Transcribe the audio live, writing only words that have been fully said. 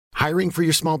Hiring for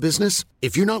your small business?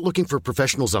 If you're not looking for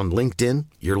professionals on LinkedIn,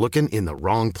 you're looking in the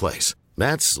wrong place.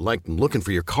 That's like looking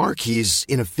for your car keys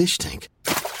in a fish tank.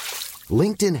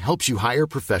 LinkedIn helps you hire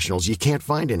professionals you can't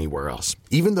find anywhere else,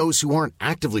 even those who aren't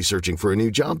actively searching for a new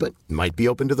job but might be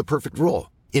open to the perfect role.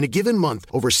 In a given month,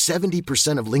 over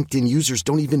 70% of LinkedIn users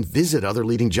don't even visit other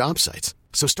leading job sites.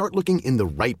 So start looking in the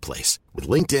right place. With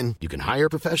LinkedIn, you can hire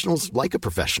professionals like a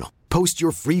professional. Post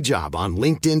your free job on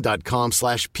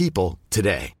linkedin.com/people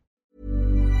today.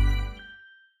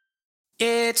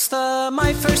 It's the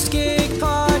My First Gig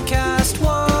podcast.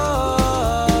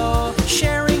 Whoa,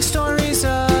 sharing stories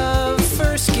of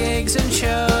first gigs and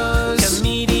shows.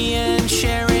 Comedians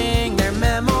sharing their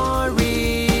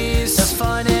memories. The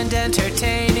fun and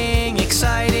entertaining,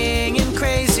 exciting and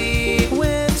crazy.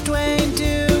 With Dwayne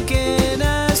Dugan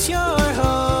as your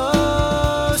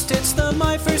host. It's the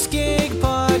My First Gig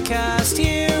podcast.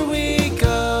 Here we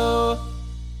go.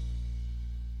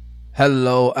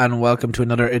 Hello and welcome to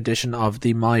another edition of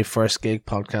the My First Gig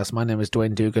podcast. My name is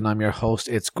Dwayne Dugan. I'm your host.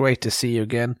 It's great to see you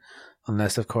again,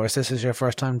 unless of course this is your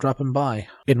first time dropping by,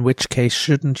 in which case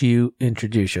shouldn't you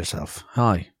introduce yourself?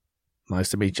 Hi, nice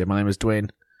to meet you. My name is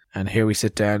Dwayne, and here we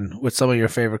sit down with some of your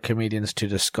favourite comedians to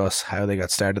discuss how they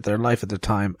got started, their life at the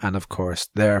time, and of course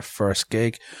their first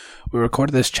gig. We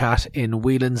recorded this chat in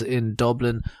Whelan's in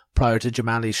Dublin prior to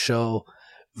Jamali's show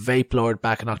Vape Lord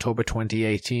back in October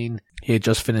 2018. He had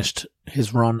just finished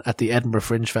his run at the Edinburgh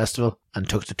Fringe Festival and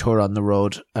took the tour on the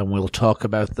road, and we'll talk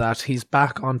about that. He's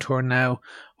back on tour now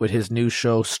with his new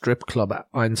show Strip Club at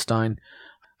Einstein.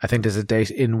 I think there's a date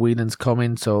in Whelan's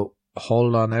coming, so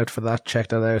hold on out for that, check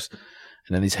that out.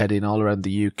 And then he's heading all around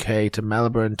the UK to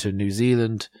Melbourne, to New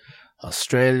Zealand,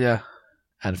 Australia,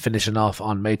 and finishing off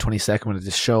on May 22nd with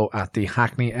his show at the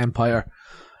Hackney Empire.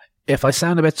 If I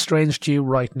sound a bit strange to you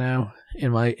right now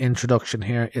in my introduction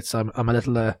here, it's I'm a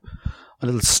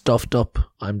little stuffed up.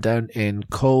 I'm down in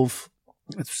Cove.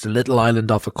 It's a little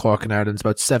island off of Cork in Ireland. It's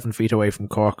about 7 feet away from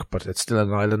Cork, but it's still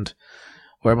an island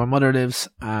where my mother lives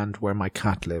and where my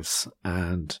cat lives.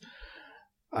 And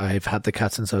I've had the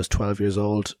cat since I was 12 years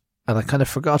old, and I kind of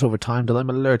forgot over time that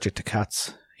I'm allergic to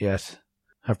cats. Yet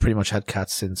I've pretty much had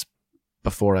cats since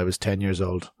before I was 10 years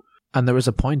old. And there was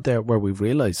a point there where we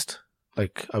realised,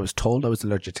 like, I was told I was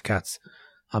allergic to cats,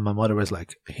 and my mother was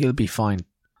like, he'll be fine.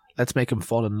 Let's make him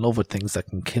fall in love with things that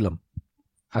can kill him.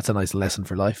 That's a nice lesson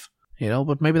for life, you know,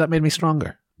 but maybe that made me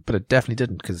stronger. But it definitely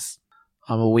didn't, because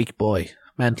I'm a weak boy,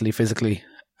 mentally, physically,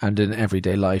 and in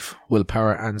everyday life,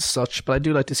 willpower and such. But I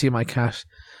do like to see my cat,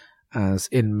 as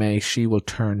in May she will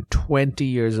turn 20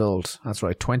 years old. That's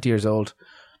right, 20 years old,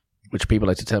 which people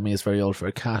like to tell me is very old for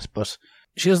a cat, but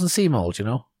she doesn't seem old, you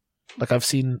know. Like, I've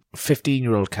seen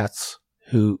 15-year-old cats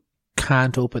who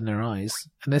can't open their eyes,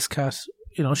 and this cat,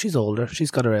 you know, she's older,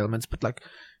 she's got her ailments, but like,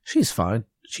 she's fine.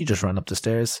 She just ran up the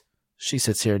stairs. She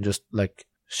sits here and just like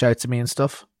shouts at me and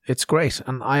stuff. It's great.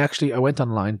 And I went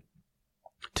online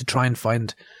to try and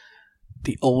find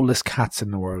the oldest cats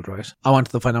in the world, right? I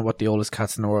wanted to find out what the oldest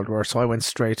cats in the world were, so I went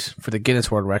straight for the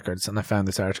Guinness World Records, and I found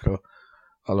this article,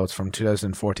 although it's from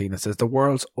 2014. It says the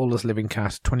world's oldest living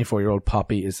cat, 24-year-old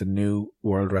Poppy, is the new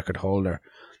world record holder.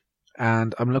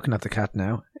 And I'm looking at the cat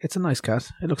now. It's a nice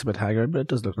cat. It looks a bit haggard, but it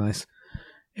does look nice.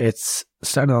 It's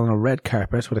standing on a red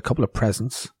carpet with a couple of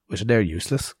presents, which they're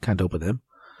useless. Can't open them.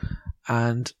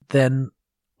 And then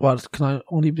what can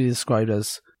only be described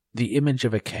as the image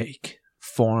of a cake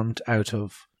formed out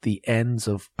of the ends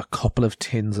of a couple of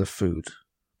tins of food,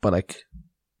 but like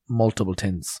multiple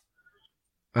tins,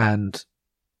 and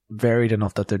varied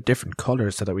enough that they're different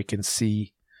colours so that we can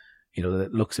see, you know, that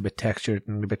it looks a bit textured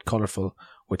and a bit colourful,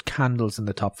 with candles in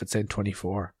the top of it saying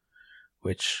 24,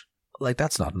 which, like,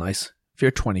 that's not nice. If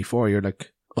you're 24, you're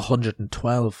like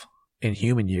 112 in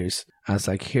human years. And it's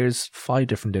like, here's 5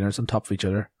 different dinners on top of each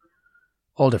other,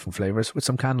 all different flavours, with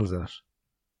some candles in it.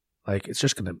 Like, it's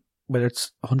just going to, whether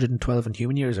it's 112 in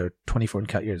human years or 24 in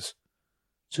cat years,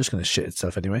 it's just going to shit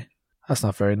itself anyway. That's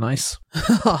not very nice.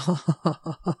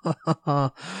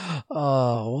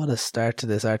 Oh, what a start to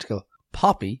this article.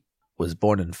 Poppy was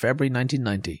born in February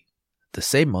 1990. The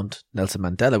same month, Nelson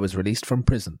Mandela was released from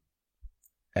prison.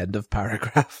 End of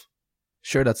paragraph.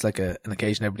 Sure, that's like an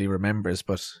occasion everybody remembers,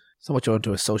 but it's not what you want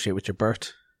to associate with your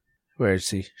birth. Where is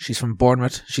she? She's from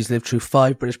Bournemouth. She's lived through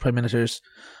 5 British Prime Ministers,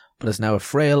 but is now a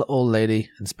frail old lady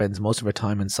and spends most of her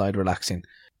time inside relaxing.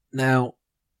 Now,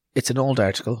 it's an old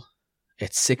article.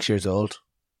 It's 6 years old.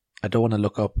 I don't want to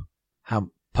look up how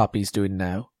Poppy's doing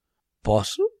now, but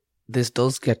this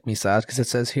does get me sad, because it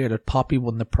says here that Poppy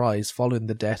won the prize following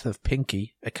the death of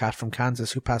Pinky, a cat from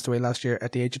Kansas who passed away last year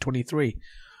at the age of 23.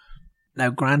 Now,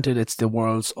 granted, it's the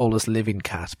world's oldest living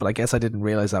cat, but I guess I didn't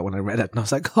realise that when I read it. And I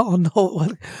was like, oh no,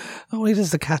 not only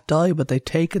does the cat die, but they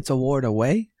take its award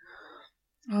away?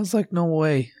 I was like, no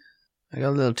way. I got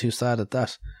a little too sad at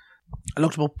that. I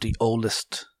looked up the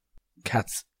oldest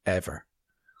cats ever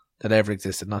that ever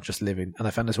existed, not just living. And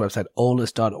I found this website,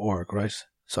 oldest.org, right?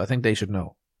 So I think they should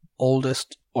know.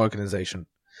 Oldest organisation.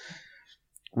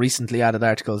 Recently added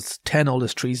articles, 10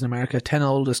 oldest trees in America, 10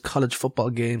 oldest college football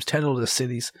games, 10 oldest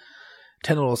cities,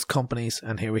 10 oldest companies,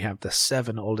 and here we have the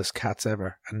 7 oldest cats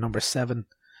ever. And number 7,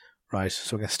 right,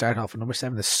 so we're going to start off with number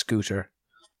 7 is Scooter,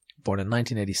 born in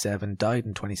 1987, died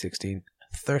in 2016,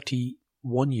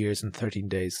 31 years and 13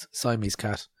 days, Siamese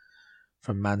cat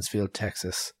from Mansfield,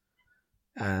 Texas,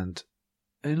 and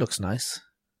it looks nice.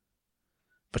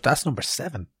 But that's number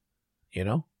 7, you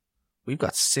know? We've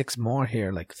got 6 more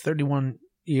here, like 31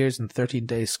 years and 13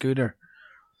 days Scooter.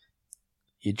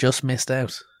 You just missed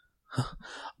out.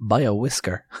 By a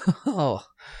whisker. oh,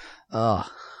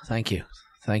 thank you.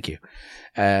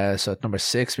 So at number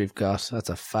 6 we've got, that's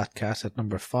a fat cat. At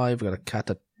number 5 we've got a cat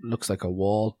that looks like a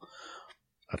wall.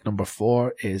 At number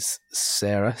 4 is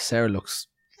Sarah. Sarah looks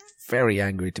very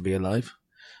angry to be alive.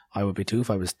 I would be too if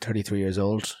I was 33 years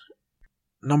old.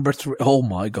 Number 3, oh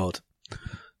my god.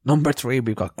 Number 3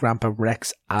 we've got Grandpa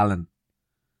Rex Allen.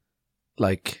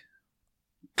 Like,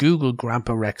 Google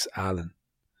Grandpa Rex Allen.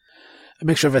 A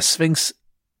mixture of a Sphinx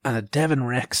and a Devon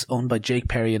Rex owned by Jake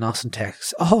Perry in Austin,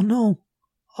 Texas. Oh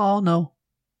no.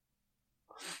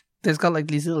 There's got like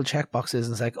these little check boxes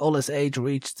and it's like oldest age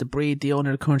reached, the breed, the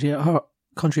owner, the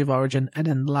country of origin, and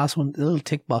then the last one, the little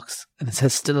tick box, and it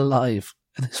says still alive.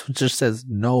 And this one just says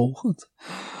no.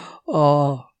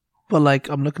 Oh, but like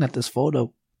I'm looking at this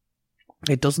photo.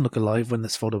 It doesn't look alive when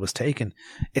this photo was taken.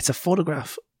 It's a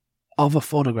photograph of a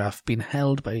photograph being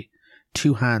held by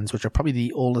 2 hands, which are probably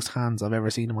the oldest hands I've ever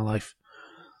seen in my life.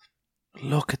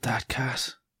 Look at that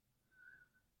cat.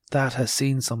 That has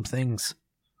seen some things.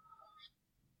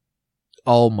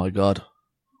 Oh my god.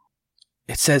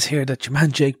 It says here that your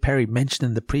man Jake Perry mentioned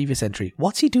in the previous entry.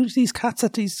 What's he doing to these cats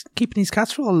that he's keeping these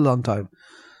cats for a long time?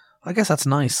 I guess that's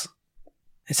nice.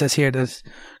 It says here that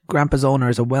Grandpa's owner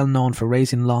is well known for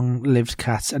raising long-lived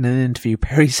cats, and in an interview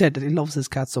Perry said that he loves his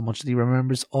cats so much that he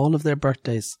remembers all of their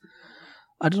birthdays.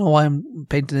 I don't know why I'm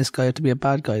painting this guy out to be a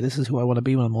bad guy. This is who I want to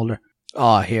be when I'm older.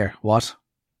 Here, what?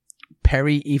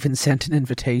 Perry even sent an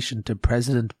invitation to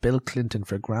President Bill Clinton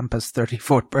for Grandpa's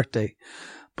 34th birthday,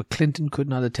 but Clinton could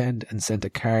not attend and sent a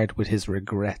card with his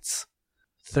regrets.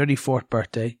 34th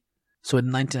birthday, so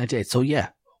in 1998. So yeah,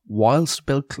 whilst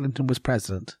Bill Clinton was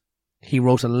president, he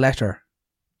wrote a letter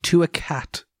to a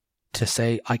cat to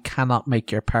say, I cannot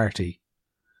make your party.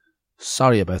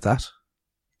 Sorry about that.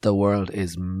 The world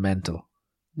is mental.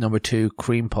 Number 2,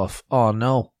 Cream Puff. Oh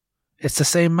no. It's the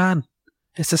same man.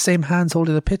 It's the same hands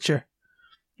holding the picture.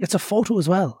 It's a photo as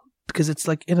well. Because it's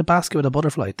like in a basket with a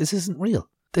butterfly. This isn't real.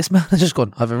 This man is just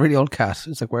going, I have a really old cat.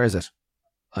 It's like, where is it?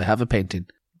 I have a painting.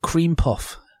 Cream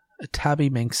Puff. A tabby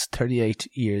minx, 38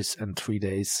 years and 3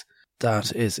 days.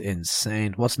 That is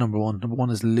insane. What's number 1? Number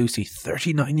 1 is Lucy,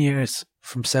 39 years,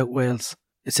 from South Wales.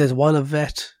 It says, while a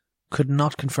vet could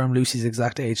not confirm Lucy's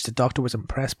exact age, the doctor was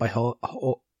impressed by how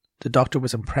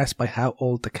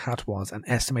old the cat was and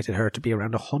estimated her to be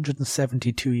around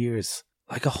 172 years.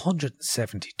 Like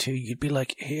 172, you'd be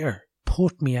like, here,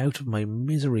 put me out of my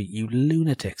misery, you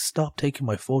lunatic. Stop taking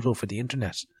my photo for the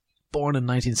internet. Born in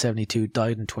 1972,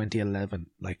 died in 2011.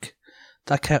 Like,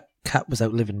 that cat was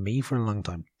outliving me for a long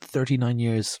time. 39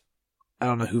 years. I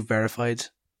don't know who verified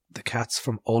the cats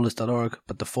from oldest.org,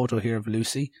 but the photo here of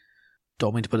Lucy,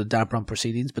 don't mean to put a damper on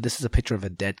proceedings, but this is a picture of a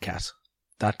dead cat.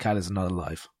 That cat is not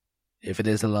alive. If it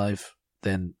is alive,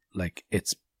 then like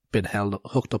it's been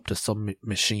hooked up to some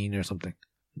machine or something.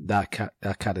 That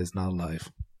cat is not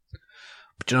alive.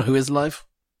 But you know who is alive?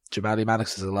 Jamali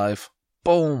Maddox is alive.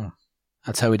 Boom!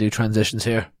 That's how we do transitions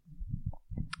here.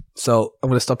 So I'm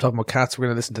going to stop talking about cats. We're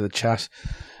going to listen to the chat.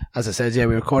 As I said, yeah,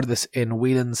 we recorded this in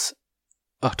Whelan's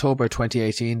October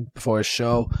 2018 before his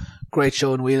show. Great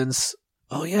show in Whelan's.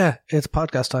 Oh yeah, it's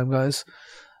podcast time, guys.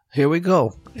 Here we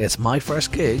go. It's my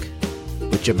first gig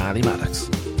with Jamali Maddox.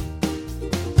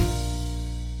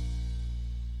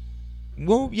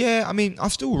 Well, yeah, I mean, I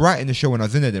was still writing the show when I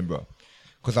was in Edinburgh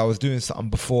because I was doing something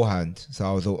beforehand. So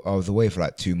I was away for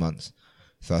like 2 months.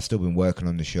 So I've still been working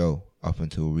on the show up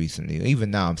until recently. Even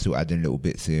now, I'm still adding little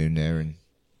bits here and there, and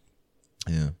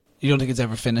yeah. You don't think it's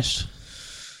ever finished?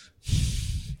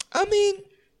 I mean,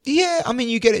 yeah. I mean,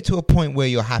 you get it to a point where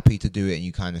you're happy to do it, and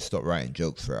you kind of stop writing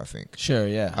jokes for it, I think. Sure,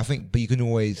 yeah. I think, but you can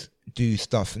always do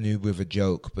stuff new with a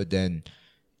joke, but then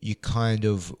you kind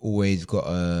of always got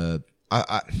a.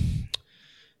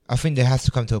 I I think there has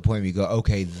to come to a point where you go,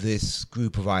 okay, this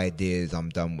group of ideas I'm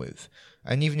done with.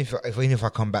 And even if I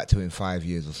come back to it in 5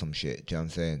 years or some shit, do you know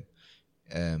what I'm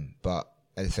saying? But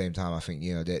at the same time, I think,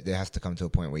 you know, there has to come to a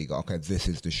point where you go, okay, this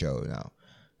is the show now.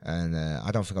 And I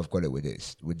don't think I've got it with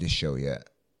this show yet,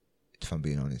 if I'm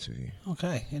being honest with you.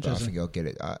 Okay, But I interesting. think I'll get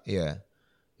it. Yeah,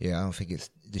 I don't think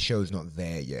the show's not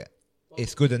there yet.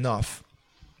 It's good enough,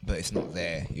 but it's not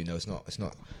there. You know, it's not.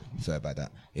 Sorry about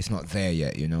that. It's not there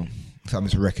yet. You know, so I'm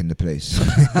just wrecking the place.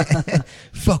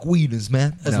 Fuck Wheelers,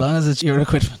 man. As long as it's your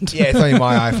equipment. Yeah, it's only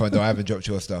my iPhone though. I haven't dropped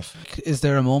your stuff. Is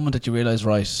there a moment that you realise,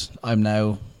 right,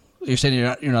 you're saying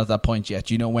you're not at that point yet.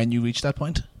 Do you know when you reach that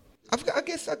point? I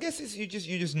guess it's you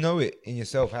just know it in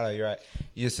yourself. Hello, you're right.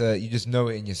 You just know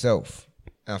it in yourself.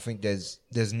 And I think there's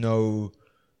no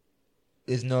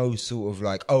sort of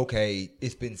like, okay,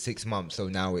 it's been 6 months, so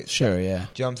now it's Sure, yeah.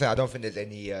 Do you know what I'm saying? I don't think there's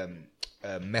any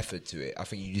method to it. I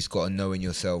think you just got to know in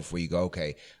yourself where you go,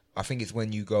 okay. I think it's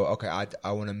when you go, okay,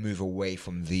 I want to move away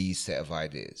from these set of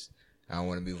ideas. And I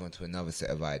want to move on to another set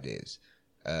of ideas.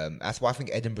 That's why I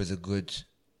think Edinburgh's a good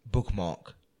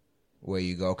bookmark where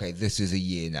you go, okay, this is a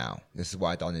year now. This is what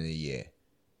I've done in a year.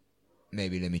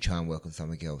 Maybe let me try and work on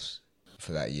something else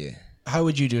for that year. How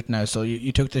would you do it now? So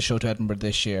you took this show to Edinburgh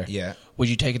this year. Yeah. Would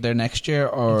you take it there next year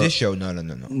or This show? No.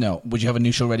 no? Would you have a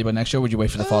new show ready by next year? Or would you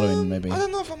wait for the following maybe? I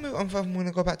don't know if I'm going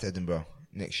to go back to Edinburgh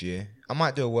next year. I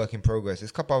might do a work in progress.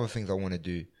 There's a couple other things I want to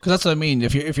do. Because that's what I mean.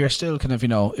 If you're still kind of, you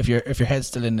know, if your head's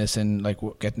still in this and like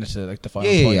getting it to like the final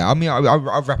point. Yeah. I mean,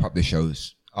 I'll wrap up the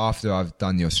shows after I've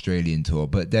done the Australian tour.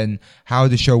 But then how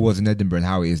the show was in Edinburgh and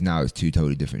how it is now is two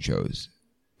totally different shows.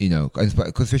 You know, because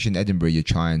especially in Edinburgh, you're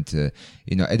trying to,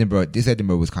 you know, this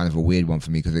Edinburgh was kind of a weird one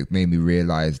for me because it made me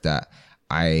realize that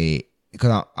I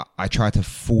try to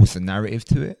force a narrative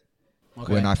to it.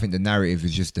 Okay. When I think the narrative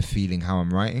is just the feeling how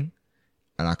I'm writing.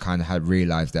 And I kind of had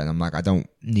realized that. And I'm like, I don't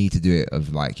need to do it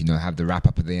of like, you know, have the wrap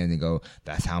up at the end and go,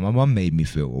 that's how my mum made me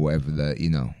feel or whatever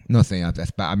you know, not saying that's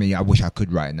bad. I mean, I wish I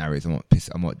could write narratives.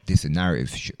 I'm not dissing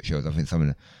narrative shows. I think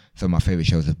some of my favorite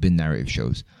shows have been narrative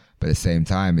shows. But at the same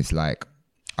time, it's like,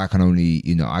 I can only,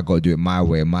 you know, I got to do it my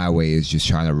way. And my way is just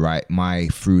trying to write. My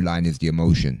through line is the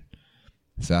emotion.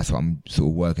 So that's what I'm sort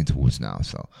of working towards now.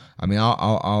 So, I mean,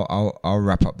 I'll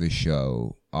wrap up this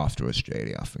show after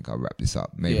Australia. I think I'll wrap this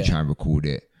up. Maybe try and record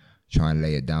it, try and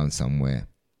lay it down somewhere.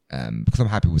 Because I'm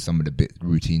happy with some of the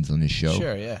routines on this show.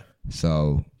 Sure, yeah.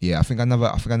 So yeah, I think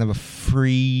another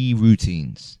 3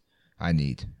 routines I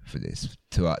need for this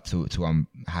to I'm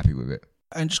happy with it.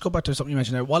 And just go back to something you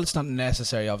mentioned there. While it's not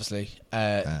necessary, obviously,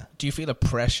 do you feel a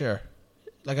pressure?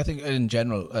 Like I think in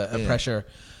general, a pressure,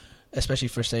 especially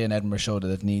for say an Edinburgh show that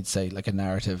it needs, say, like a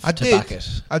narrative back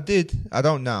it. I did. I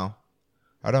don't now.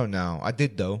 I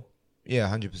did though. Yeah,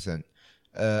 100%.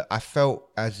 I felt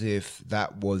as if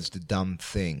that was the dumb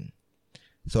thing,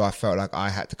 so I felt like I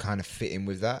had to kind of fit in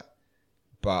with that.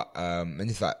 But and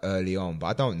it's like early on, but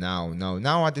I don't now. No,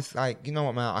 now I just like, you know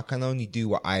what, man, I can only do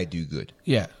what I do good.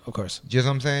 Yeah, of course. Do you know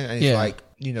what I'm saying? And it's like,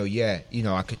 you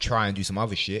know, I could try and do some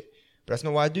other shit, but that's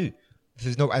not what I do.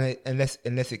 There's no, and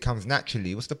unless it comes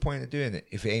naturally, what's the point of doing it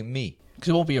if it ain't me? Because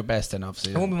it won't be your best then,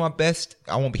 obviously. It won't be my best.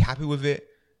 I won't be happy with it.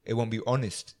 It won't be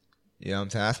honest. You know what I'm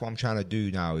saying? That's what I'm trying to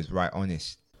do now, is write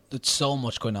honest. There's so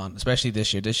much going on, especially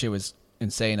this year. This year was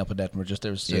insane up in Edinburgh. Just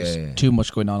there's Yeah. too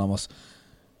much going on almost.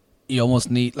 You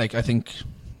almost need, like, I think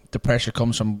the pressure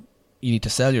comes from you need to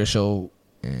sell your show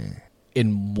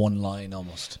in one line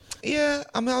almost. Yeah,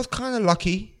 I mean, I was kind of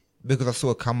lucky because I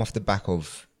sort of come off the back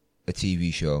of a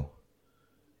TV show.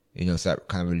 You know, so that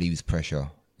kind of relieves pressure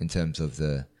in terms of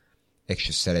the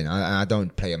extra selling. And I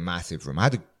don't play a massive room.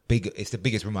 It's the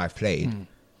biggest room I've played.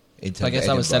 In terms So I guess of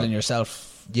that was Edinburgh. selling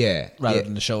yourself Yeah. rather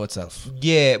than the show itself.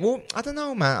 Yeah, well, I don't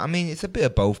know, man. I mean, it's a bit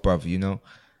of both, brother, you know.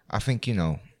 I think, you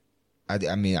know, I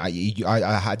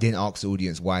didn't ask the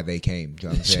audience why they came. Do you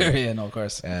know what I'm saying? Sure, yeah, no, of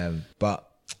course.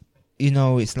 But, you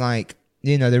know, it's like,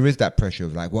 you know, there is that pressure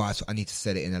of like, well, I need to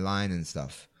set it in a line and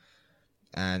stuff.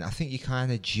 And I think you kind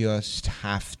of just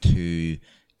have to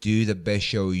do the best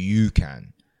show you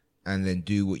can and then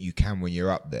do what you can when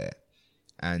you're up there.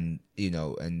 And, you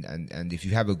know, and if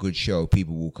you have a good show,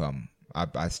 people will come.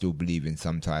 I still believe in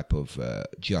some type of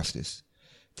justice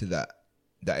to that.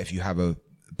 That if you have a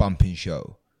bumping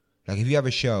show, like if you have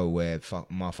a show where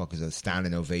motherfuckers are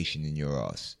standing ovation in your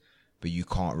ass, but you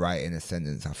can't write in a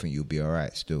sentence, I think you'll be all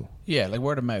right still. Yeah, like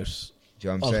word of mouth. Do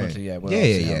you know what I'm Ultimately,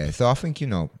 saying? yeah. So I think, you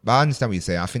know, but I understand what you're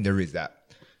saying. I think there is that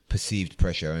perceived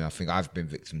pressure, and I think I've been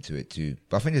victim to it too.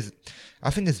 But I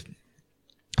think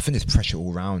there's pressure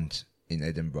all around in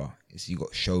Edinburgh. You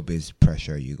got showbiz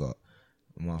pressure, you got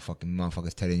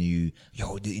motherfuckers telling you,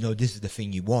 yo, you know, this is the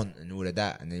thing you want and all of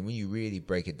that. And then when you really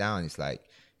break it down, it's like,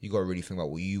 you got to really think about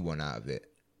what you want out of it.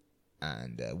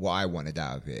 And what I wanted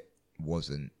out of it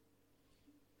wasn't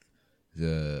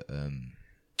the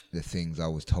things I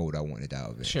was told I wanted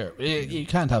out of it. Sure. You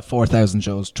can't have 4,000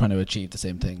 shows trying to achieve the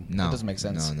same thing. No. It doesn't make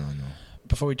sense. No.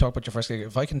 Before we talk about your first gig,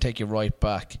 if I can take you right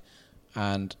back,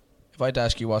 and if I'd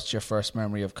ask you what's your first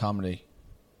memory of comedy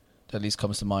that at least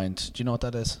comes to mind, do you know what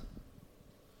that is?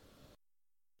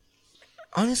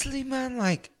 Honestly, man,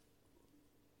 like,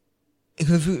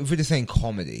 if we're just saying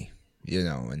comedy, you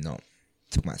know, and not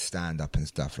talking about stand-up and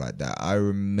stuff like that, I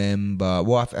remember,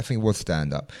 well, I think it was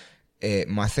stand-up.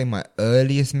 My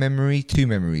earliest memory, 2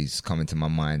 memories come into my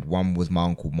mind. One was my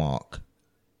Uncle Mark.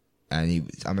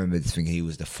 And I remember just thinking he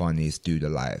was the funniest dude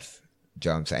alive. Do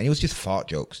you know what I'm saying? And it was just fart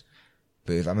jokes.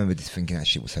 But I remember just thinking that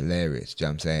shit was hilarious. Do you know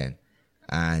what I'm saying?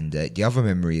 And the other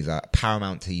memory is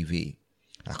Paramount TV.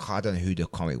 I don't know who the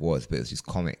comic was, but it was this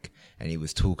comic. And he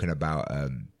was talking about, I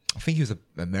think he was an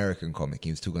American comic. He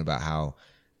was talking about how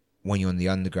when you're on the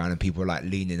underground and people are like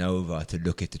leaning over to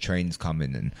look if the train's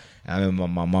coming. And I remember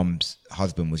my mum's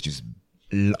husband was just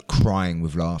crying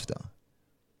with laughter.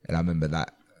 And I remember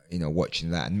that, you know, watching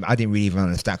that. And I didn't really even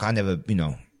understand. I never, you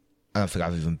know, I don't think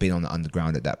I've even been on the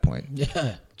underground at that point. Yeah. Do you know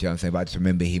what I'm saying? But I just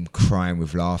remember him crying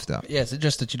with laughter. Yeah, it's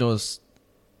just that, you know, it's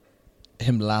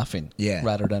him laughing. Yeah.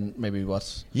 Rather than maybe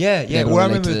what's... Yeah. able Well, I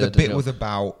to relate remember to the bit joke. was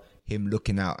about him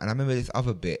looking out. And I remember this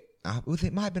other bit.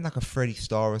 It might have been like a Freddie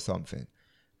Starr or something.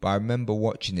 But I remember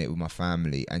watching it with my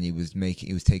family, and he was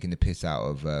taking the piss out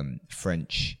of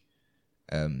French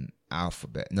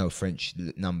French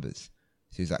numbers.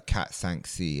 So he was like, cat sank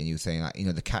sea, and he was saying like, you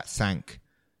know, the cat sank,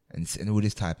 and all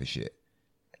this type of shit.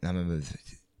 And I remember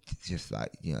just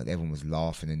like, you know, everyone was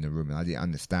laughing in the room, and I didn't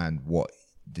understand what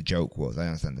the joke was. I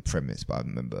didn't understand the premise, but I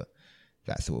remember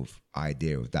that sort of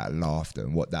idea of that laughter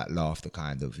and what that laughter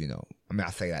kind of, you know. I mean, I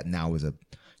say that now as a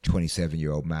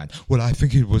 27-year-old man. Well, I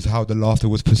think it was how the laughter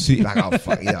was perceived. Like, oh,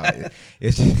 fuck, you know,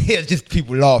 it's just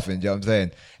people laughing, do you know what I'm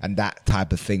saying? And that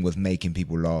type of thing was making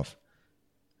people laugh.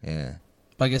 Yeah.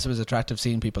 But I guess it was attractive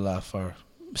seeing people laugh, or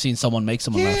seeing someone make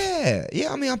someone laugh.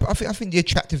 Yeah. I mean, I think the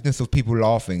attractiveness of people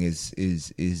laughing is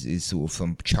sort of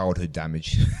some childhood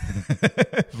damage.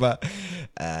 But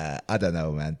I don't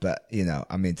know, man. But, you know,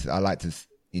 I mean, I like to,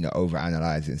 you know,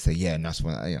 overanalyze it and say, yeah, and that's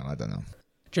when, you know, I don't know.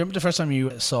 Do you remember the first time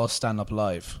you saw stand-up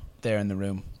live there in the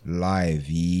room? Live,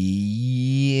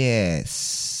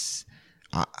 yes.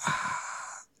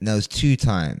 No, it was 2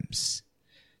 times.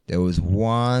 There was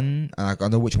one, and I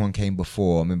don't know which one came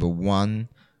before. I remember one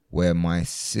where my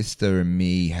sister and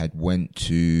me had went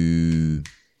to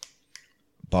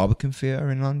Barbican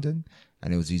Theatre in London,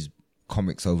 and there was these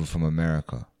comics over from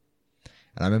America.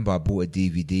 And I remember I bought a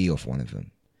DVD off one of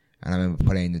them. And I remember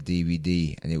playing the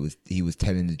DVD, and he was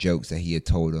telling the jokes that he had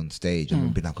told on stage. And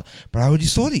I'd be like, but I already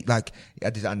saw it. Like, I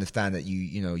didn't understand that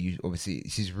you obviously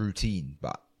it's his routine,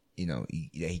 but you know,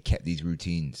 he kept these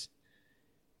routines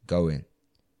going.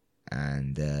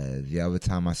 And the other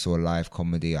time I saw live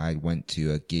comedy, I went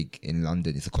to a gig in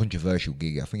London. It's a controversial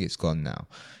gig. I think it's gone now.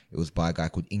 It was by a guy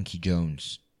called Inky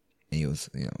Jones, and it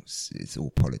was, you know, it's all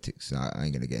politics. So I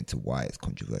ain't gonna get into why it's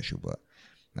controversial, but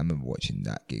I remember watching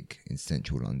that gig in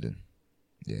central London.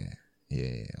 Yeah.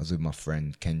 I was with my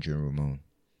friend Kendra and Ramon.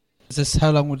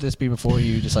 How long would this be before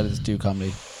you decided to do comedy?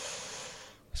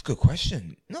 That's a good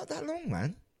question. Not that long,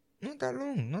 man. Not that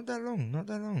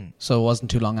long. So it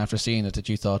wasn't too long after seeing it that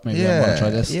you thought maybe I want to try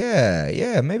this?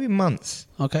 Yeah, maybe months.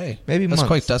 Okay. Maybe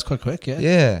months. That's quite quick,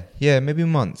 yeah. Yeah, maybe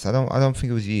months. I don't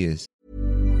think it was years.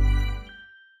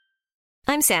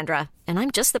 I'm Sandra, and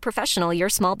I'm just the professional your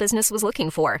small business was looking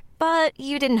for. But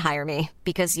you didn't hire me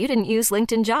because you didn't use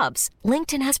LinkedIn Jobs.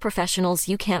 LinkedIn has professionals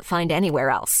you can't find anywhere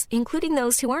else, including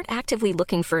those who aren't actively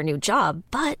looking for a new job,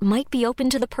 but might be open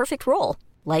to the perfect role,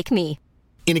 like me.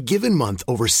 In a given month,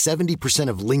 over 70%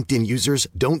 of LinkedIn users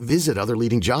don't visit other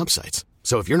leading job sites.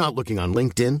 So if you're not looking on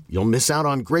LinkedIn, you'll miss out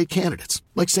on great candidates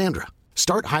like Sandra.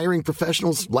 Start hiring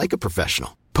professionals like a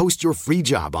professional. Post your free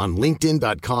job on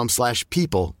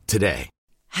linkedin.com/people today.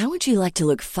 How would you like to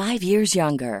look 5 years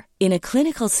younger? In a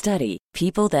clinical study,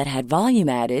 people that had volume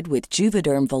added with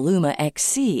Juvederm Voluma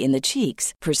XC in the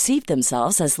cheeks perceived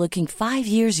themselves as looking 5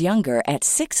 years younger at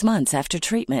 6 months after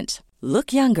treatment.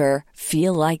 Look younger,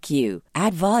 feel like you.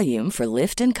 Add volume for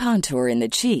lift and contour in the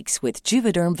cheeks with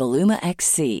Juvederm Voluma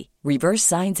XC. Reverse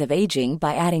signs of aging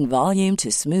by adding volume to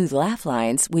smooth laugh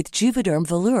lines with Juvederm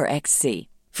Volure XC.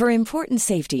 For important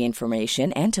safety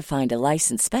information and to find a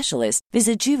licensed specialist,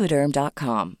 visit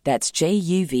Juvederm.com. That's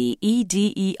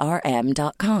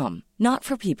JUVEDERM.com. Not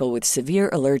for people with severe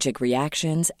allergic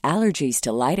reactions, allergies to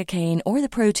lidocaine, or the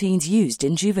proteins used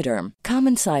in Juvederm.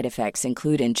 Common side effects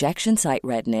include injection site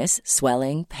redness,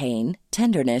 swelling, pain,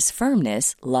 tenderness,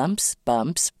 firmness, lumps,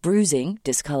 bumps, bruising,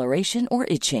 discoloration, or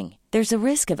itching. There's a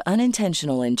risk of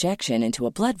unintentional injection into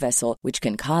a blood vessel, which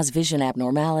can cause vision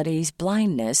abnormalities,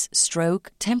 blindness,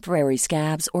 stroke, temporary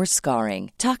scabs, or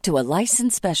scarring. Talk to a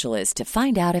licensed specialist to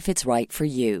find out if it's right for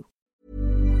you.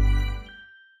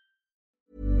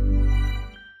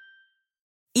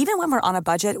 Even when we're on a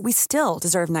budget, we still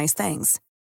deserve nice things.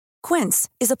 Quince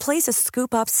is a place to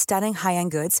scoop up stunning high-end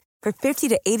goods for 50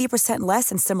 to 80% less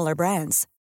than similar brands.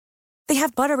 They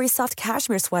have buttery soft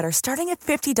cashmere sweaters starting at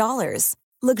 $50,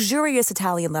 luxurious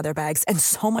Italian leather bags, and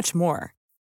so much more.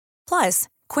 Plus,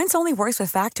 Quince only works with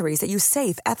factories that use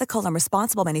safe, ethical, and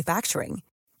responsible manufacturing.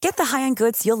 Get the high-end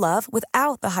goods you'll love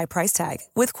without the high price tag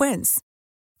with Quince.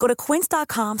 Go to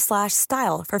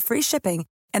quince.com/style for free shipping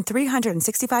and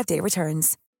 365-day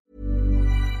returns.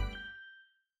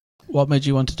 What made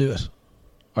you want to do it?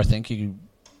 Or think you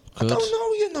could? I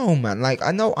don't know, man. Like,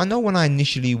 I know when I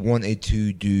initially wanted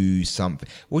to do something.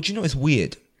 Well, do you know, it's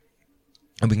weird.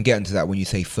 And we can get into that when you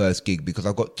say first gig, because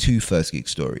I've got 2 first gig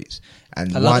stories.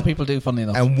 And a lot of people do, funnily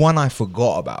enough. And one I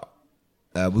forgot about.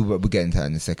 We'll get into that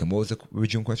in a second. What was the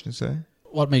original question, sir?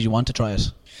 What made you want to try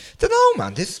it? Don't know,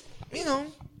 man.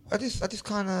 I just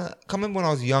kind of... I remember when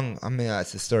I was young. I mean,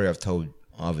 it's a story I've told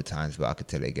other times, but I could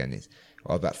tell it again.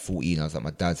 I was about 14. I was at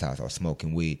my dad's house. I was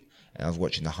smoking weed. And I was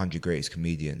watching the 100 Greatest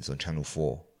Comedians on Channel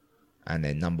 4. And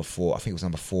then number 4, I think it was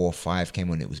number 4 or 5 came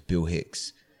on. It was Bill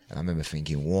Hicks. And I remember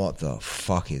thinking, what the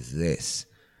fuck is this?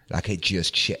 Like, it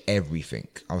just shit everything.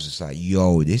 I was just like,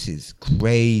 yo, this is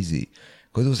crazy.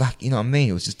 Because it was like, you know what I mean?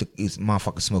 It was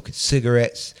motherfuckers smoking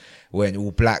cigarettes, wearing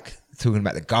all black, talking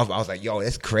about the government. I was like, yo,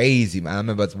 that's crazy, man. I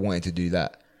remember wanting to do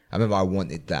that. I remember I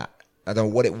wanted that. I don't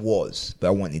know what it was, but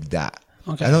I wanted that.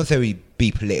 Okay. I don't say we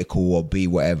be political or be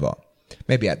whatever.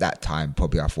 Maybe at that time,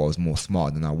 probably I thought I was more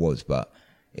smart than I was. But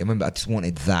I remember I just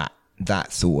wanted that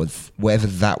sort of, whatever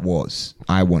that was,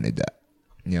 I wanted that,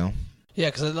 you know? Yeah,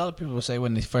 because a lot of people will say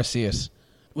when they first see it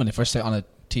on a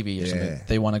TV or something,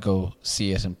 they want to go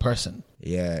see it in person.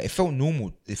 Yeah, it felt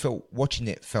normal. Watching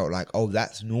it felt like, oh,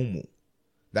 that's normal.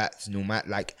 That's normal.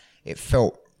 Like, it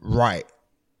felt right.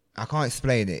 I can't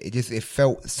explain it. It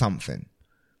felt something.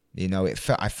 You know,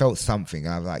 I felt something.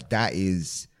 I was like, that's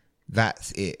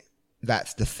it.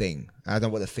 That's the thing. I don't know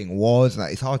what the thing was.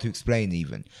 Like, it's hard to explain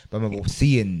even. But I remember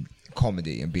seeing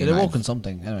comedy and being like, awoken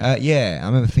something. Anyway. Yeah, I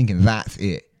remember thinking, that's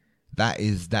it.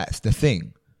 That's the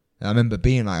thing. And I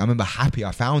remember happy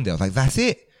I found it. I was like, that's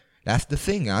it. That's the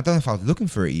thing. And I don't know if I was looking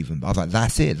for it even, but I was like,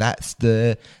 that's it. That's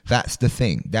the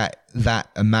thing. That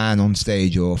a man on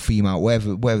stage or a female,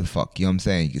 whatever the fuck, you know what I'm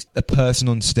saying? Just a person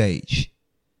on stage.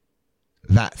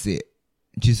 That's it.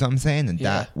 Do you see what I'm saying? And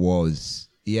that was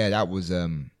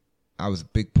a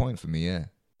big point for me, yeah.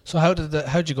 So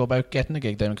how'd you go about getting a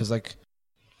gig then? Because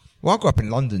well, I grew up in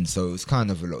London, so it was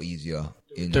kind of a lot easier.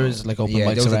 You know? There is like open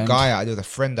mics there was around. There was a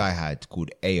friend I had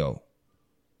called Ayo.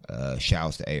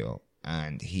 Shouts to Ayo.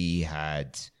 And he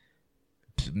had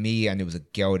me, and there was a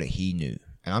girl that he knew.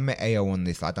 And I met Ayo on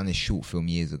this. I'd done this short film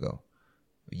years ago.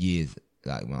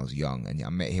 Like when I was young. And I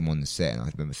met him on the set, and I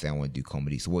remember saying I want to do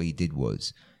comedy. So what he did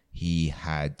was he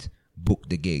had booked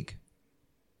the gig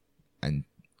and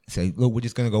said, look, we're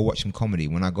just going to go watch some comedy.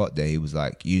 When I got there, he was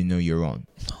like, you know you're on.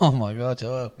 Oh my God.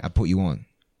 Oh. I put you on.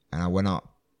 And I went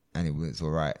up, and it was all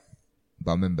right.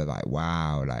 But I remember like,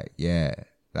 wow, like, yeah.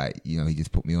 Like, you know, he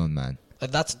just put me on, man.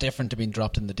 That's different to being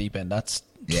dropped in the deep end. That's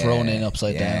thrown in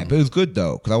upside down. But it was good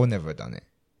though, because I would never have done it.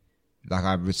 Like,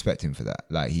 I respect him for that.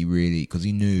 Like, he really, because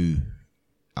he knew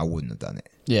I wouldn't have done it.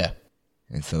 Yeah.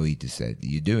 And so he just said,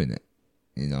 you're doing it.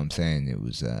 You know what I'm saying? It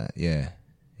was, yeah,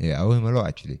 I owe him a lot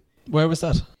actually. Where was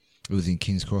that? It was in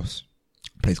King's Cross,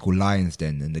 a place called Lions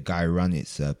Den, and the guy who ran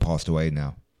it's passed away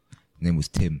now. His name was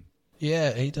Tim. Yeah,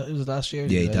 it was last year.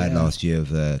 Yeah, he died last year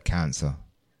of cancer.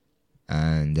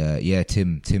 And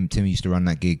Tim used to run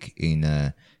that gig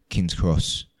in King's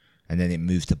Cross, and then it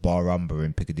moved to Bar Umber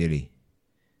in Piccadilly.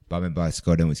 But I remember I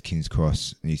got in with King's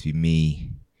Cross. It used to be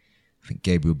me, I think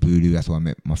Gabriel Bulu. That's why I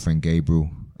met my friend Gabriel.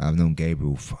 I've known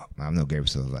Gabriel. I've known Gabriel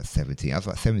since I was like 17. I was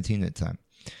like 17 at the time.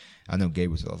 I know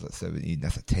Gabriel since I was like 17.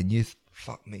 That's like 10 years.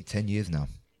 Fuck me, 10 years now.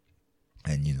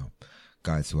 And you know,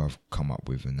 guys who I've come up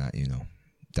with and that, you know,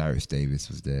 Darius Davis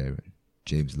was there, and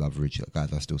James Loveridge,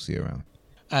 guys I still see around.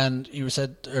 And you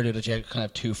said earlier that you had kind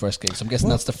of 2 first gigs. I'm guessing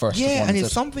that's the first one. Yeah, and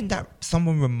it's something that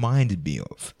someone reminded me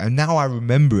of. And now I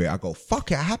remember it. I go,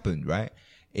 fuck, it happened, right?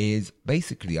 Is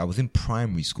basically, I was in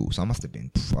primary school. So I must have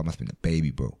been a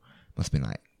baby, bro. Must have been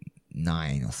like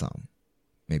 9 or something.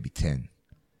 maybe 10.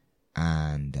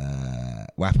 And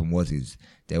what happened was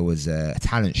there was a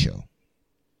talent show,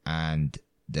 and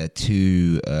the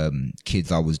two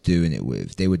kids I was doing it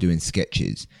with, they were doing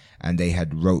sketches, and they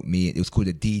had wrote me. It was called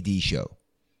a DD show,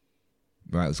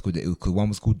 right? One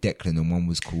was called Declan, and one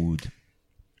was called,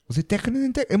 was it Declan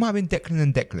and Declan? It might have been Declan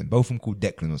and Declan. Both of them called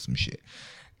Declan or some shit.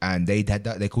 And they had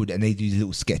that. They called it, and they do these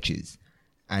little sketches,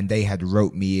 and they had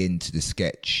wrote me into the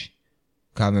sketch.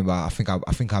 I remember. I think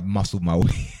I muscled my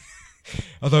way.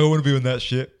 I was like, I want to be on that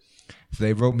shit. So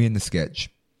they wrote me in the sketch,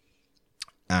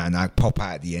 and I pop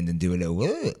out at the end and do a little,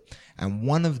 ugh. And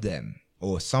one of them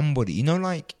or somebody,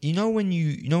 like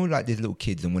when like there's little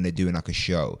kids, and when they're doing like a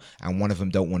show, and one of them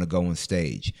don't want to go on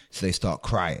stage, so they start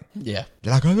crying. Yeah,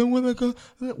 they're like, I don't want to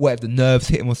go. Whatever, the nerves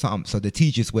hit them or something. So the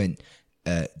teacher just went,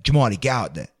 Jamali, get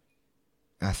out there.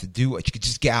 And I said, do what? You could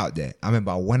just get out there. I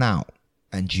remember I went out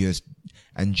and just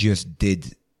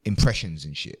did impressions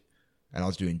and shit. And I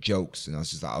was doing jokes, and I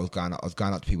was just like, I was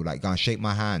going up to people like, go and shake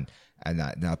my hand, and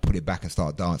then I put it back and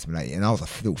start dancing. Like, and I was a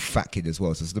little fat kid as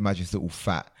well, so just imagine this little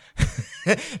fat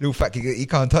kid, he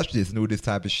can't touch this and all this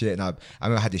type of shit. And I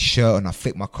remember I had this shirt, and I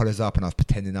flicked my collars up, and I was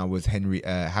pretending I was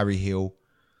Harry Hill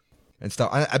and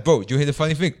stuff. Bro, do you hear the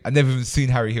funny thing? I've never even seen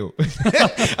Harry Hill.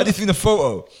 I just seen a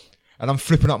photo, and I'm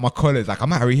flipping up my collars like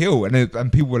I'm Harry Hill, and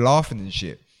people were laughing and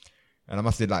shit. And I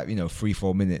must have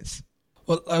 3-4 minutes.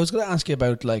 Well, I was going to ask you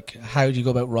about like how do you go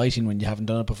about writing when you haven't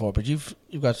done it before, but you've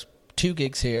got 2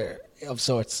 gigs here of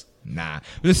sorts. Nah,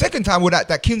 the second time with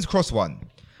that King's Cross one,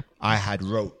 I had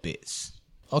wrote bits.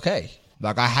 Okay,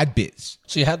 like I had bits.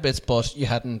 So you had bits, but you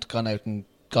hadn't gone out and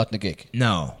gotten a gig.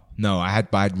 No, I had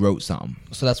wrote something.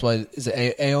 So that's why, is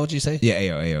it AO? Did you say?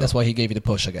 Yeah, AO. That's why he gave you the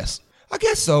push, I guess. I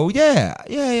guess so. Yeah.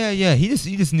 He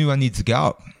just knew I needed to get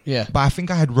up. Yeah, but I think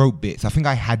I had wrote bits. I think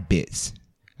I had bits.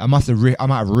 I might have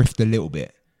riffed a little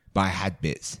bit, but I had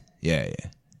bits. Yeah.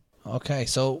 Okay,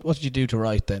 so what did you do to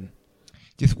write then?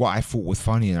 Just what I thought was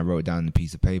funny, and I wrote it down on a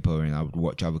piece of paper, and I would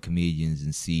watch other comedians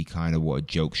and see kind of what a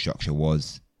joke structure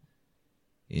was.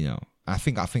 I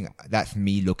think that's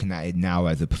me looking at it now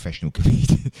as a professional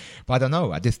comedian. But I don't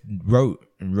know. I just wrote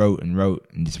and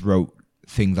just wrote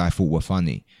things I thought were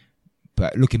funny.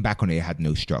 But looking back on it had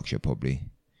no structure probably.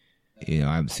 I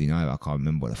haven't seen either. I can't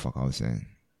remember what the fuck I was saying.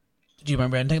 Do you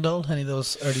remember anything at all? Any of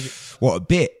those early? What, a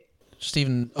bit? Just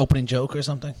even opening joke or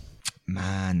something?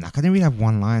 Man, I didn't really have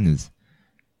one-liners.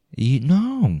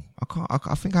 No, I can't.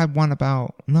 I think I had one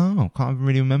about. No, I can't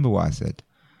really remember what I said.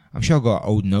 I'm sure I got an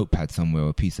old notepad somewhere or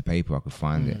a piece of paper I could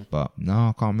find it, but no,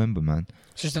 I can't remember, man.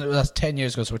 It's just that's 10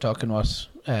 years ago, so we're talking what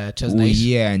 2008. Well,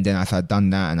 yeah, and then I'd done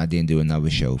that, and I didn't do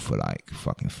another show for like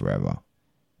fucking forever,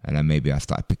 and then maybe I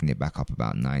started picking it back up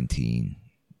about 19,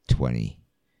 20.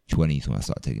 20s when I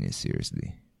started taking it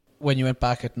seriously. When you went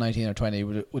back at 19 or 20,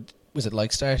 was it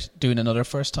like start doing another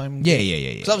first time? Yeah.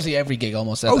 Because obviously every gig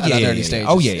almost at that early stage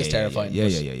is terrifying.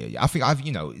 Yeah. I think I've,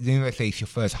 let's say it's your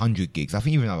first 100 gigs. I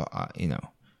think even though,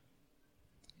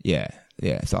 yeah.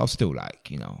 So I was still like,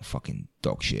 fucking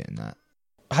dog shit and that.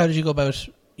 How did you go about?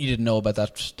 You didn't know about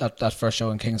that first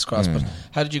show in King's Cross, but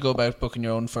how did you go about booking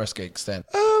your own first gigs then?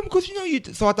 Because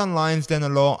so I'd done lines then a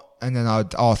lot, and then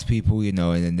I'd ask people, and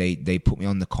then they put me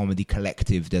on the Comedy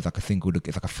Collective. There's like a thing called,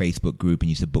 it's like a Facebook group, and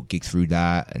you used to book gigs through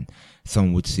that, and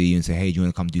someone would see you and say, hey, do you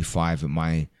want to come do 5 at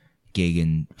my gig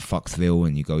in Foxville?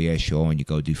 And you go, yeah, sure, and you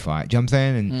go do 5. Do you know what I'm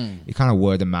saying? And you kind of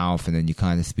word of mouth, and then you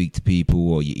kind of speak to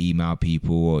people, or you email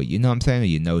people, or you know what I'm saying, or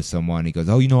you know someone. He goes,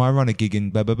 oh, I run a gig in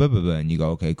blah blah blah blah blah, and you go,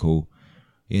 okay, cool.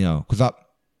 Because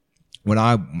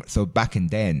so back in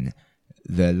then,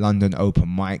 the London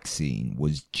open mic scene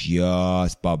was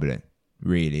just bubbling,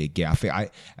 really. Yeah, I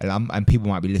think and people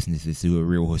might be listening to this who are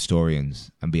real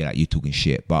historians and be like, "You talking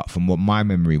shit?" But from what my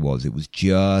memory was, it was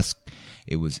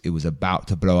about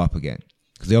to blow up again,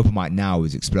 because the open mic now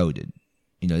has exploded.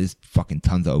 There's fucking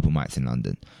tons of open mics in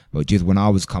London, but just when I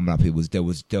was coming up, there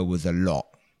was a lot,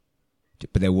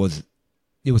 but there was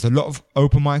a lot of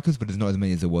open micers, but there's not as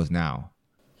many as there was now.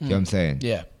 Do you know what I'm saying?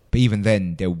 Yeah. But even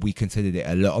then, we considered it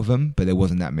a lot of them, but there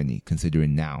wasn't that many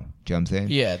considering now. Do you know what I'm saying?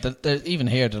 Yeah, even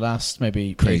here, the last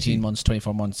maybe Crazy. 18 months,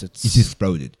 24 months, it's just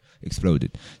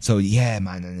exploded. So yeah,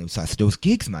 man, and it was like, so there was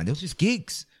gigs, man. There was just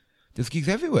gigs. There's gigs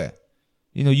everywhere.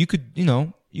 You could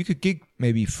gig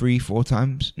maybe 3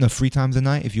 times a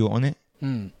night if you were on it. Do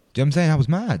you know what I'm saying? I was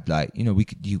mad. Like,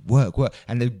 you work,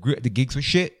 and the gigs were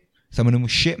shit. Some of them were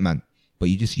shit, man. But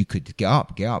you could get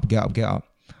up.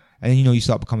 And then, you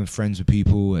start becoming friends with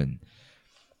people, and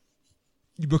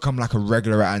you become like a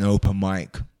regular at an open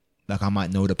mic. Like, I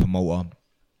might know the promoter.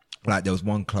 Like, there was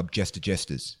one club,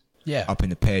 Jesters. Yeah. Up in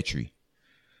the Pear Tree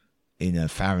in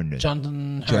Farringdon.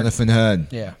 Jonathan Hearn.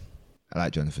 Yeah. I I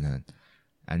like Jonathan Hearn.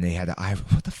 And they had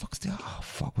what the fuck's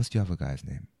what's the other guy's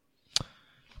name? I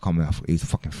can't remember. He was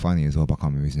fucking funny as well, but I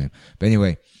can't remember his name. But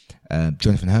anyway,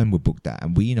 Jonathan Hernwood booked that,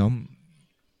 and we,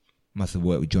 must have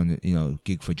worked with John,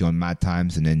 gig for John mad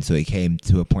times, and then so it came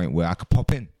to a point where I could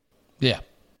pop in. Yeah. Do you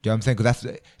know what I'm saying?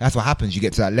 Because that's what happens. You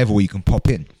get to that level where you can pop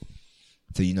in.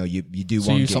 So, you do so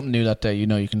one you gig. something new that day, you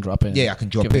can drop in. Yeah, I can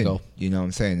drop give it in. a go. You know what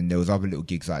I'm saying? And there was other little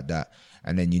gigs like that.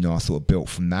 And then, I sort of built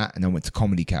from that. And I went to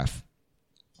Comedy Caf.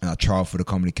 And I trialed for the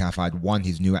Comedy Caf. I had won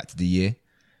his new act of the year,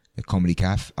 the Comedy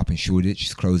Caf up in Shoreditch.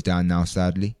 It's closed down now,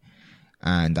 sadly.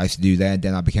 And I used to do there. And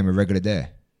then I became a regular there.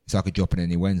 So I could drop in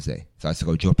any Wednesday. So I used to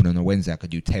go drop in on a Wednesday. I could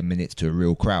do 10 minutes to a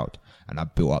real crowd. And I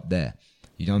built up there.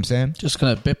 You know what I'm saying? Just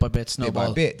kind of bit by bit, snowball. Bit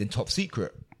by bit. Then Top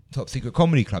Secret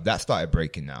Comedy Club, that started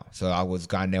breaking now. So I was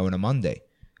going there on a Monday.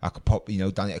 I could pop,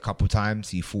 done it a couple of times.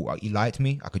 He thought he liked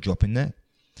me. I could drop in there.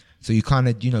 So you kind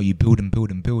of, you build and build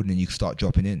and build, and then you start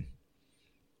dropping in.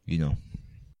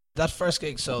 That first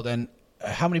gig, so then,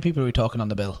 how many people are we talking on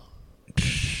the bill?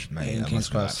 Man, that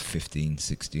must be like 15,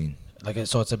 16.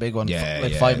 So it's a big one. Yeah,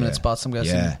 5-minute spots, I'm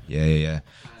guessing. Yeah.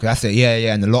 That's it.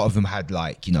 Yeah. And a lot of them had a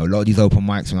lot of these open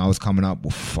mics when I was coming up were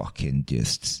fucking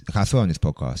just. Can I swear on this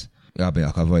podcast? Yeah, I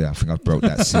think I broke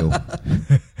that seal.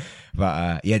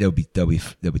 But there'll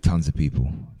be tons of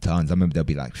people. Tons. I remember there'll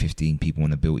be like 15 people on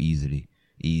the bill easily.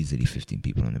 Easily 15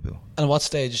 people on the bill. And what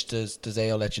stage does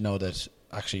AO let you know that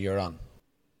actually you're on?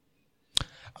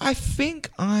 I think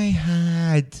I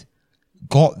had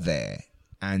got there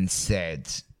and said,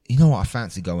 you know what, I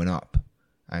fancy going up.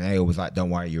 And AO was like,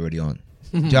 don't worry, you're already on.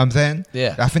 Do you know what I'm saying?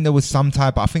 Yeah. I think there was some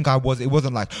type, I think it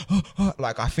wasn't like,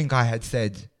 like I think I had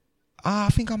said, I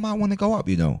think I might want to go up,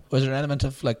 Was there an element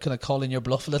of kind of calling your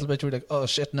bluff a little bit? You were like, oh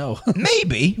shit, no.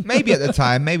 Maybe at the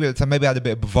time. Maybe I had a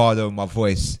bit of bravado in my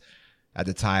voice at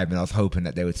the time, and I was hoping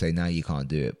that they would say, no, you can't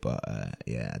do it. But I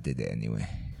did it anyway.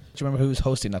 Do you remember who was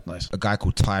hosting that night? A guy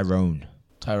called Tyrone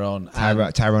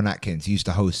Atkins. He used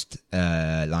to host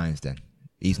Lions Den.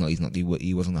 He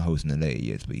wasn't a host in the later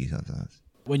years, but he's not the host.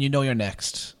 When you know you're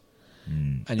next.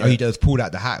 And he does pulled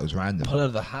out the hat. It was random. Pull out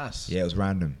of the hat. Yeah, it was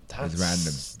random.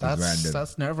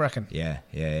 That's nerve wracking. Yeah.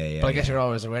 But I guess you're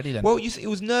always ready then. Well, it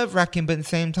was nerve wracking, but at the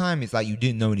same time, it's like you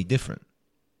didn't know any different.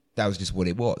 That was just what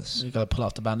it was. You got to pull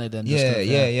off the band-aid then.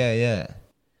 Yeah.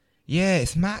 Yeah,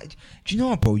 it's mad. Do you know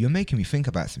what, bro? You're making me think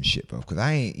about some shit, bro. Because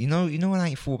I ain't, when I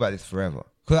ain't thought about this forever.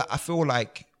 Because I feel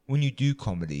like when you do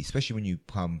comedy, especially when you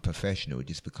become professional, it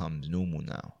just becomes normal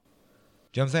now.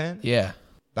 Do you know what I'm saying? Yeah.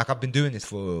 Like I've been doing this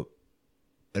for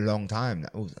a long time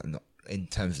now, in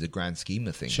terms of the grand scheme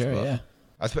of things. Sure, yeah.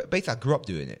 I grew up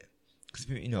doing it. Because,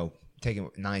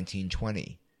 taking 19,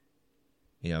 20,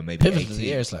 maybe pivotal 18.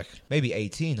 Years, maybe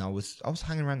 18, I was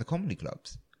hanging around the comedy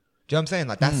clubs. Do you know what I'm saying?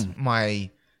 Like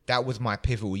that was my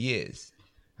pivotal years,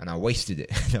 and I wasted it.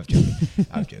 No, I'm joking.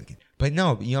 I'm joking. But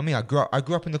no, you know what I mean? I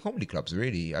grew up in the comedy clubs,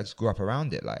 really. I just grew up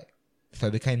around it, so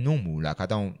it became normal. I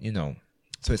don't,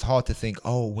 so it's hard to think,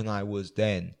 when I was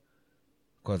then,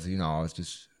 because, I was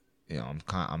just,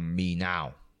 I'm me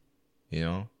now,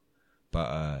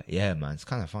 But, yeah, man, it's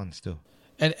kind of fun still.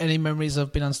 And any memories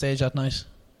of being on stage that night?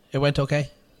 It went okay?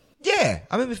 Yeah,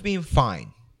 I remember it being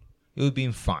fine. It was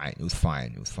being fine. It was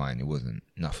fine. It wasn't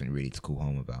nothing really to call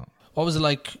home about. What was it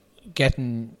like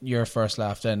getting your first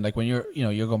laugh then? Like when you're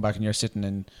going back and you're sitting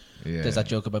and there's that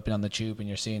joke about being on the tube and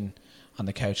you're sitting on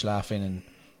the couch laughing, and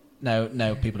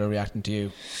now people are reacting to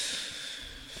you.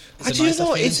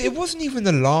 It wasn't even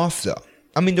the laughter.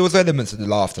 I mean, there was elements of the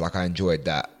laughter, I enjoyed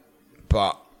that,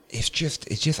 but it's just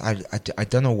I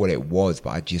don't know what it was, but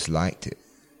I just liked it.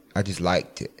 I just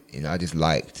liked it. I just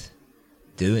liked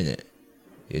doing it.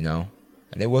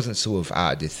 And it wasn't sort of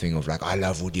out of this thing of I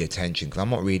love all the attention, because I'm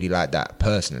not really like that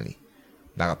personally.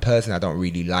 Like a person, I don't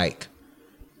really like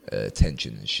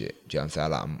attention and shit. Do you know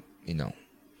what I'm saying?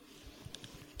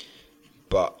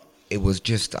 But it was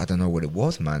just, I don't know what it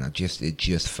was, man. It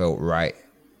just felt right.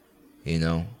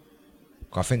 I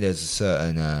think there's a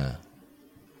certain,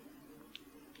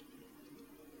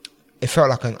 it felt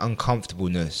like an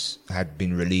uncomfortableness had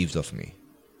been relieved of me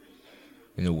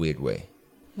in a weird way.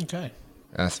 Okay.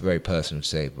 That's very personal to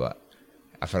say, but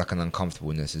I feel like an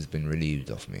uncomfortableness has been relieved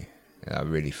of me. And I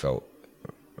really felt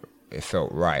right. Do you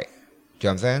know what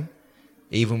I'm saying?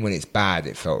 Even when it's bad,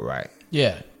 it felt right.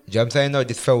 Yeah. Do you know what I'm saying? No, it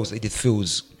just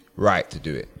feels right to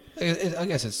do it. I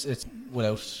guess it's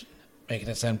without making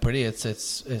it sound pretty,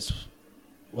 it's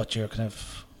what you're kind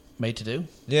of made to do.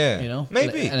 Yeah.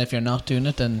 Maybe. And if you're not doing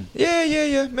it, then...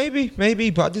 Yeah. Maybe.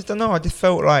 But I just don't know. I just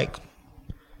felt like...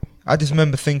 I just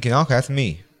remember thinking, okay, that's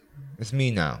me. It's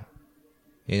me now.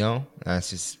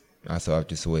 That's I've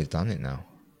just always done it now.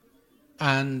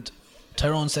 And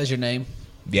Tyrone says your name.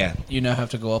 Yeah. You now have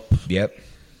to go up. Yep.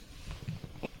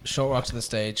 Short walk to the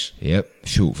stage. Yep.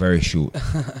 Short, very short.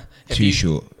 Too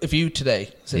short. If you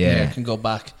today, sitting there, can go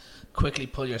back, quickly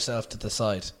pull yourself to the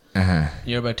side.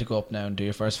 You're about to go up now and do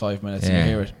your first 5 minutes, and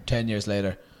you're here 10 years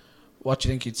later. What do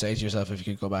you think you'd say to yourself if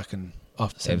you could go back and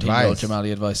offer 17-year-old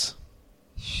Jamali advice?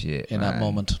 Shit, in that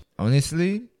moment.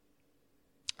 Honestly,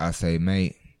 I say,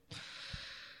 mate,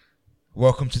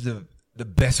 welcome to the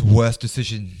best, worst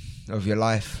decision of your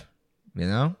life. You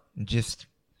know?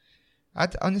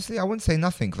 Honestly, I wouldn't say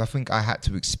nothing, because I think I had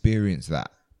to experience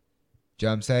that. Do you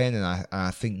know what I'm saying? And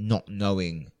I think not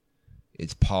knowing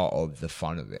is part of the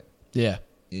fun of it. Yeah.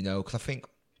 You know, because I think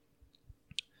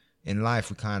in life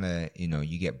we kind of, you know,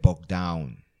 you get bogged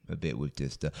down a bit with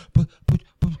this stuff. But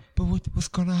what's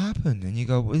gonna happen? And you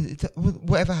go,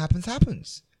 whatever happens,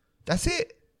 happens. That's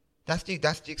it. That's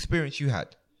the experience you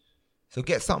had. So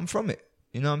get something from it.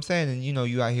 You know what I'm saying? And you know,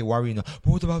 you out here worrying. But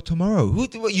what about tomorrow?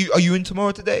 Are you in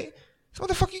tomorrow today? So what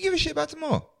the fuck you give a shit about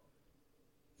tomorrow?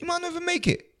 You might not even make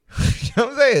it. You know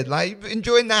what I'm saying? Like,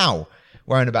 enjoy now.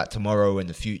 Worrying about tomorrow and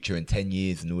the future and 10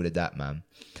 years and all of that, man.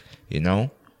 You know?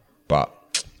 But,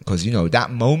 because, you know, that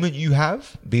moment you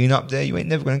have, being up there, you ain't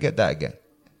never going to get that again.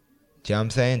 Do you know what I'm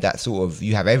saying? That sort of,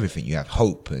 you have everything. You have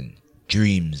hope and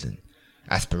dreams and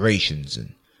aspirations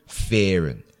and fear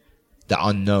and the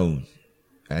unknown.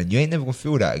 And you ain't never going to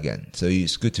feel that again. So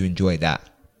it's good to enjoy that.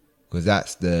 Because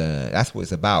that's what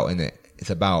it's about, isn't it? It's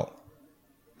about,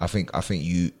 I think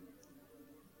you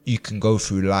can go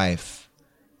through life,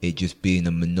 it just being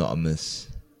a monotonous,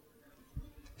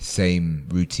 same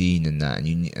routine and that.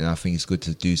 And I think it's good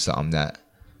to do something that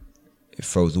it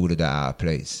throws all of that out of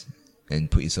place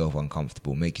and put yourself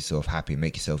uncomfortable, make yourself happy,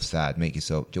 make yourself sad,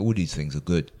 all these things are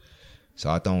good. So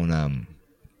I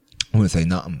wouldn't say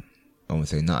nothing.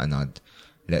 I'd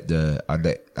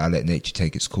let nature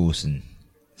take its course and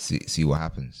see what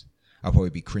happens. I'll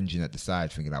probably be cringing at the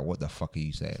side thinking like, what the fuck are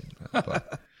you saying?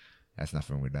 But that's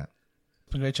nothing wrong with that.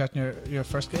 It's been great chatting your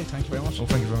first gig. Thank you very much. Well,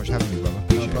 thank you very much for having me, brother.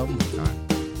 Appreciate no problem. All right.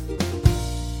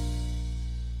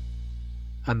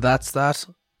 And that's that.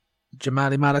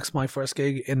 Jamali Maddox, my first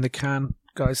gig in the can.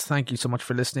 Guys, thank you so much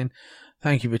for listening.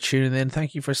 Thank you for tuning in.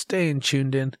 Thank you for staying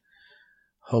tuned in.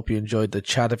 Hope you enjoyed the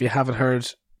chat. If you haven't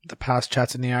heard the past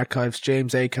chats in the archives,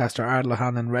 James Acaster, Ardla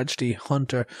Hannon, Reg D,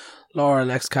 Hunter, Laura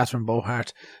Lex, Catherine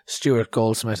Bohart, Stuart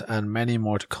Goldsmith, and many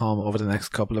more to come over the next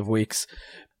couple of weeks.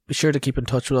 Be sure to keep in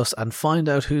touch with us and find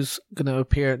out who's going to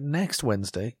appear next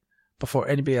Wednesday before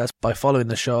anybody else by following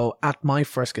the show at My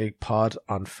First Gig Pod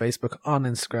on Facebook, on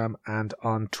Instagram, and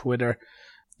on Twitter.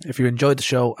 If you enjoyed the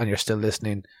show and you're still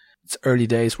listening, it's early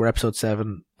days. We're episode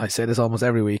 7. I say this almost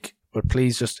every week, but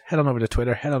please just head on over to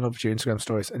Twitter, head on over to your Instagram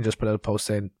stories, and just put out a post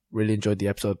saying, really enjoyed the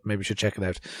episode, maybe you should check it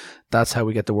out. That's how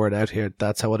we get the word out here.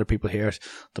 That's how other people hear it.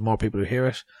 The more people who hear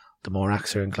it, the more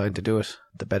acts are inclined to do it.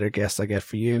 The better guests I get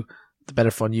for you, the better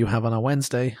fun you have on a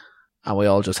Wednesday, and we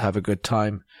all just have a good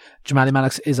time. Jamali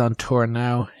Maddox is on tour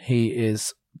now. He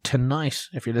is tonight,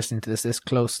 if you're listening to this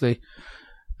closely,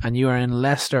 and you are in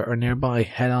Leicester or nearby,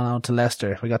 head on out to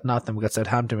Leicester. We got Nottingham, we got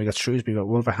Southampton, we got Shrewsbury, we got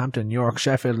Wolverhampton, York,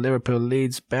 Sheffield, Liverpool,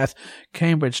 Leeds, Bath,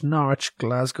 Cambridge, Norwich,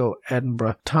 Glasgow,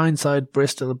 Edinburgh, Tyneside,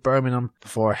 Bristol, Birmingham,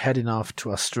 before heading off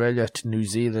to Australia, to New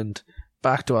Zealand,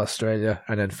 back to Australia,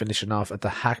 and then finishing off at the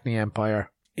Hackney Empire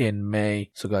in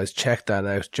May. So guys, check that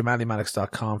out.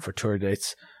 JamaliMaddox.com for tour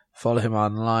dates. Follow him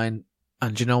online.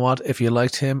 And you know what? If you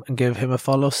liked him and give him a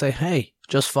follow, say, hey,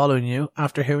 just following you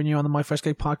after hearing you on the My First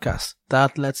Gig podcast.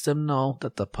 That lets them know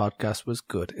that the podcast was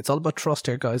good. It's all about trust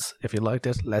here, guys. If you liked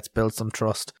it, let's build some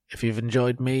trust. If you've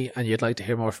enjoyed me and you'd like to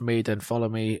hear more from me, then follow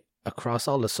me across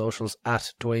all the socials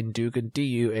at Dwayne Doogan,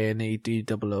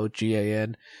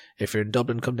 DuaneDoogan. If you're in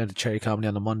Dublin, come down to Cherry Comedy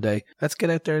on a Monday. Let's get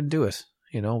out there and do it.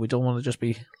 You know, we don't want to just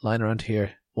be lying around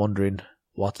here wondering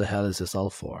what the hell is this all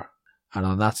for. And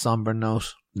on that somber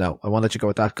note, no, I won't let you go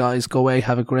with that. Guys, go away,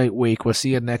 have a great week. We'll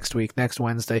see you next week, next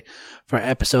Wednesday, for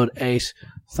episode 8.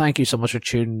 Thank you so much for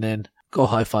tuning in. Go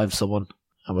high five someone,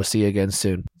 and we'll see you again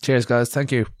soon. Cheers, guys.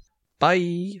 Thank you.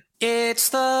 Bye. It's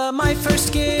the My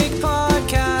First Gig podcast.